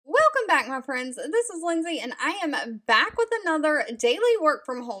back, my friends. This is Lindsay, and I am back with another daily work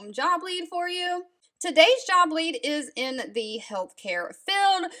from home job lead for you. Today's job lead is in the healthcare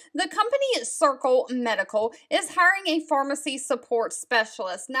field. The company Circle Medical is hiring a pharmacy support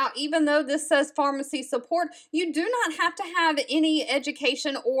specialist. Now, even though this says pharmacy support, you do not have to have any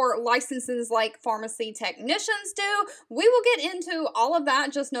education or licenses like pharmacy technicians do. We will get into all of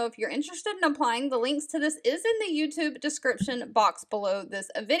that. Just know if you're interested in applying, the links to this is in the YouTube description box below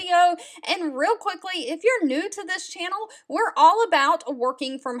this video. And real quickly, if you're new to this channel, we're all about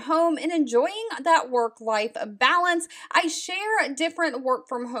working from home and enjoying that work-life balance. I share different work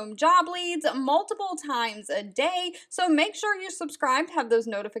from home job leads multiple times a day, so make sure you're subscribed, have those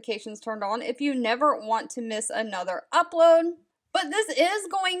notifications turned on if you never want to miss another upload. But this is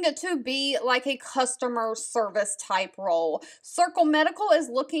going to be like a customer service type role. Circle Medical is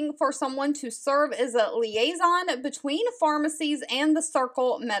looking for someone to serve as a liaison between pharmacies and the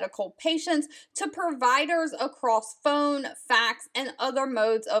Circle Medical patients to providers across phone, fax, and other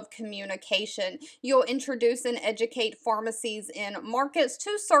modes of communication. You'll introduce and educate pharmacies in markets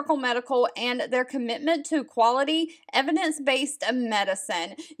to Circle Medical and their commitment to quality, evidence-based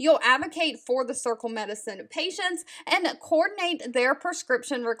medicine. You'll advocate for the Circle Medicine patients and coordinate their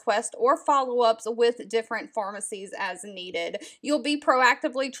prescription requests or follow-ups with different pharmacies as needed. You'll be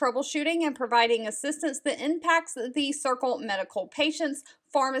proactively troubleshooting and providing assistance that impacts the Circle Medical patients'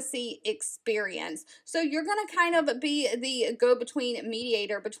 pharmacy experience. So you're going to kind of be the go-between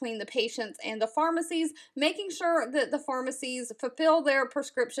mediator between the patients and the pharmacies, making sure that the pharmacies fulfill their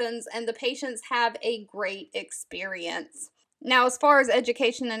prescriptions and the patients have a great experience. Now, as far as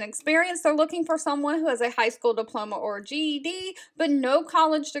education and experience, they're looking for someone who has a high school diploma or GED, but no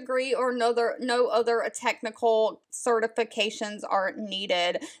college degree or no other technical certifications are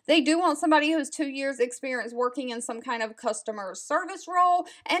needed. They do want somebody who has 2 years experience working in some kind of customer service role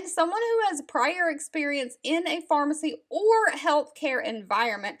and someone who has prior experience in a pharmacy or healthcare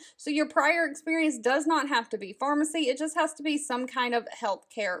environment. So your prior experience does not have to be pharmacy. It just has to be some kind of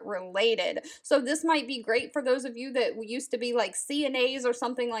healthcare related. So this might be great for those of you that used to be like CNAs or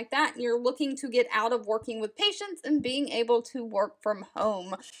something like that, and you're looking to get out of working with patients and being able to work from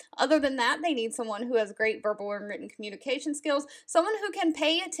home. Other than that, they need someone who has great verbal and written communication skills, someone who can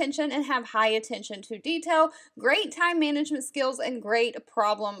pay attention and have high attention to detail, great time management skills, and great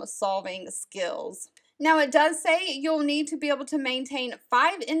problem-solving skills. Now, it does say you'll need to be able to maintain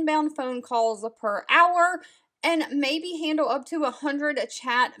 5 inbound phone calls per hour and maybe handle up to 100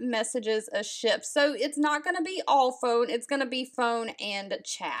 chat messages a shift. So it's not going to be all phone, it's going to be phone and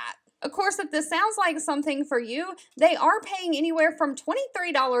chat. Of course, if this sounds like something for you, they are paying anywhere from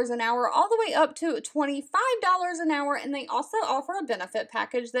 $23 an hour all the way up to $25 an hour, and they also offer a benefit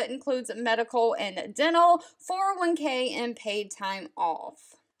package that includes medical and dental, 401k, and paid time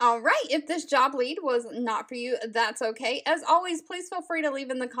off. Alright, if this job lead was not for you, that's okay. As always, please feel free to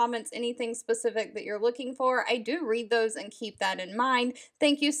leave in the comments anything specific that you're looking for. I do read those and keep that in mind.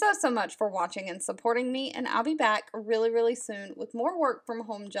 Thank you so much for watching and supporting me, and I'll be back really soon with more work from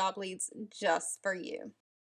home job leads just for you.